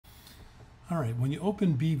All right, when you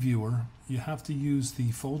open BViewer, you have to use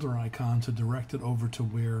the folder icon to direct it over to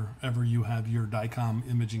wherever you have your DICOM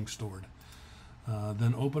imaging stored.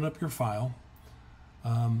 Then open up your file.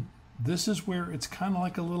 This is where it's kind of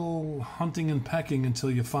like a little hunting and pecking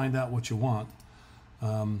until you find out what you want.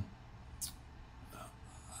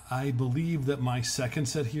 I believe that my second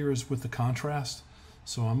set here is with the contrast,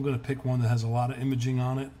 so I'm going to pick one that has a lot of imaging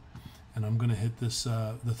on it, and I'm going to hit this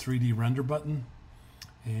the 3D render button,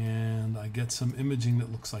 and I get some imaging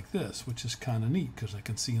that looks like this, which is kind of neat because I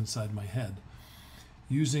can see inside my head.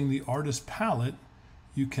 Using the artist palette,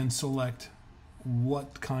 you can select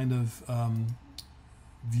what kind of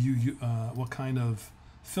what kind of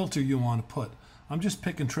filter you want to put. I'm just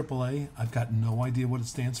picking AAA. I've got no idea what it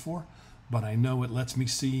stands for, but I know it lets me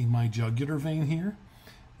see my jugular vein here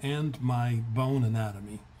and my bone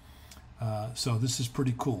anatomy. So this is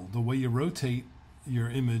pretty cool. The way you rotate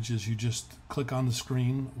your image is you just click on the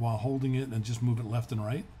screen while holding it and just move it left and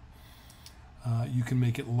right. You can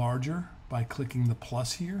make it larger by clicking the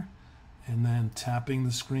plus here and then tapping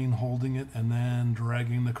the screen, holding it, and then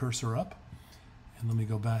dragging the cursor up. And let me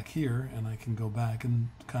go back here, and I can go back and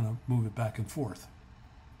kind of move it back and forth.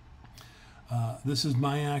 This is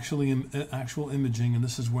my actual imaging, and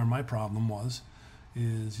this is where my problem was.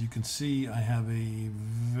 Is you can see I have a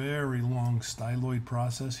very long styloid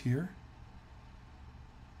process here.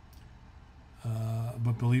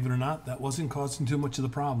 But believe it or not, that wasn't causing too much of the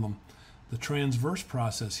problem. The transverse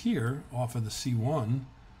process here off of the C1,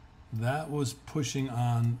 that was pushing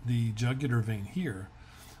on the jugular vein here.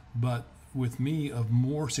 But with me, of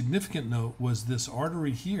more significant note was this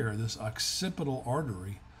artery here, this occipital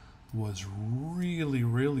artery, was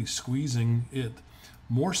really squeezing it,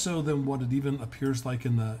 more so than what it even appears like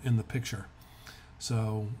in the picture.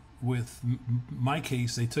 So with my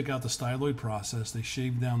case, they took out the styloid process, they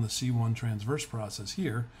shaved down the C1 transverse process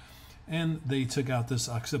here, and they took out this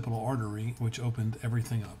occipital artery, which opened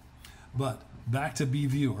everything up. But back to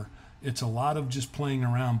BViewer, it's a lot of just playing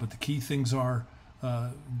around, but the key things are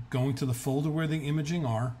going to the folder where the imaging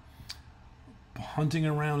are, hunting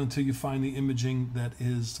around until you find the imaging that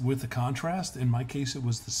is with the contrast. In my case, it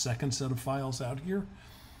was the second set of files out here.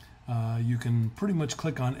 You can pretty much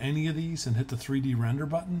click on any of these and hit the 3D render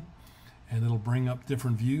button, and it'll bring up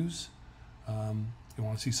different views. You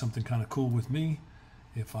want to see something kind of cool with me?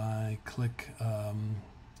 If I click,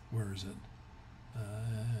 where is it?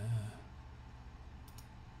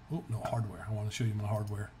 Oh, no, hardware. I want to show you my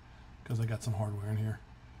hardware because I got some hardware in here.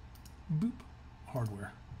 Boop,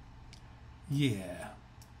 hardware. Yeah,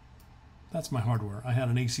 that's my hardware. I had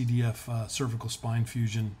an ACDF cervical spine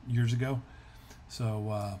fusion years ago,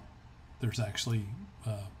 so there's actually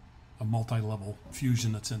a multi-level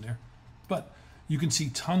fusion that's in there. But you can see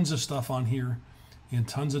tons of stuff on here in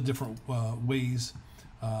tons of different ways.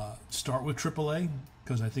 Start with AAA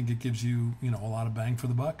because I think it gives you, a lot of bang for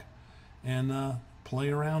the buck, and play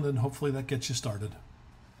around, and hopefully that gets you started.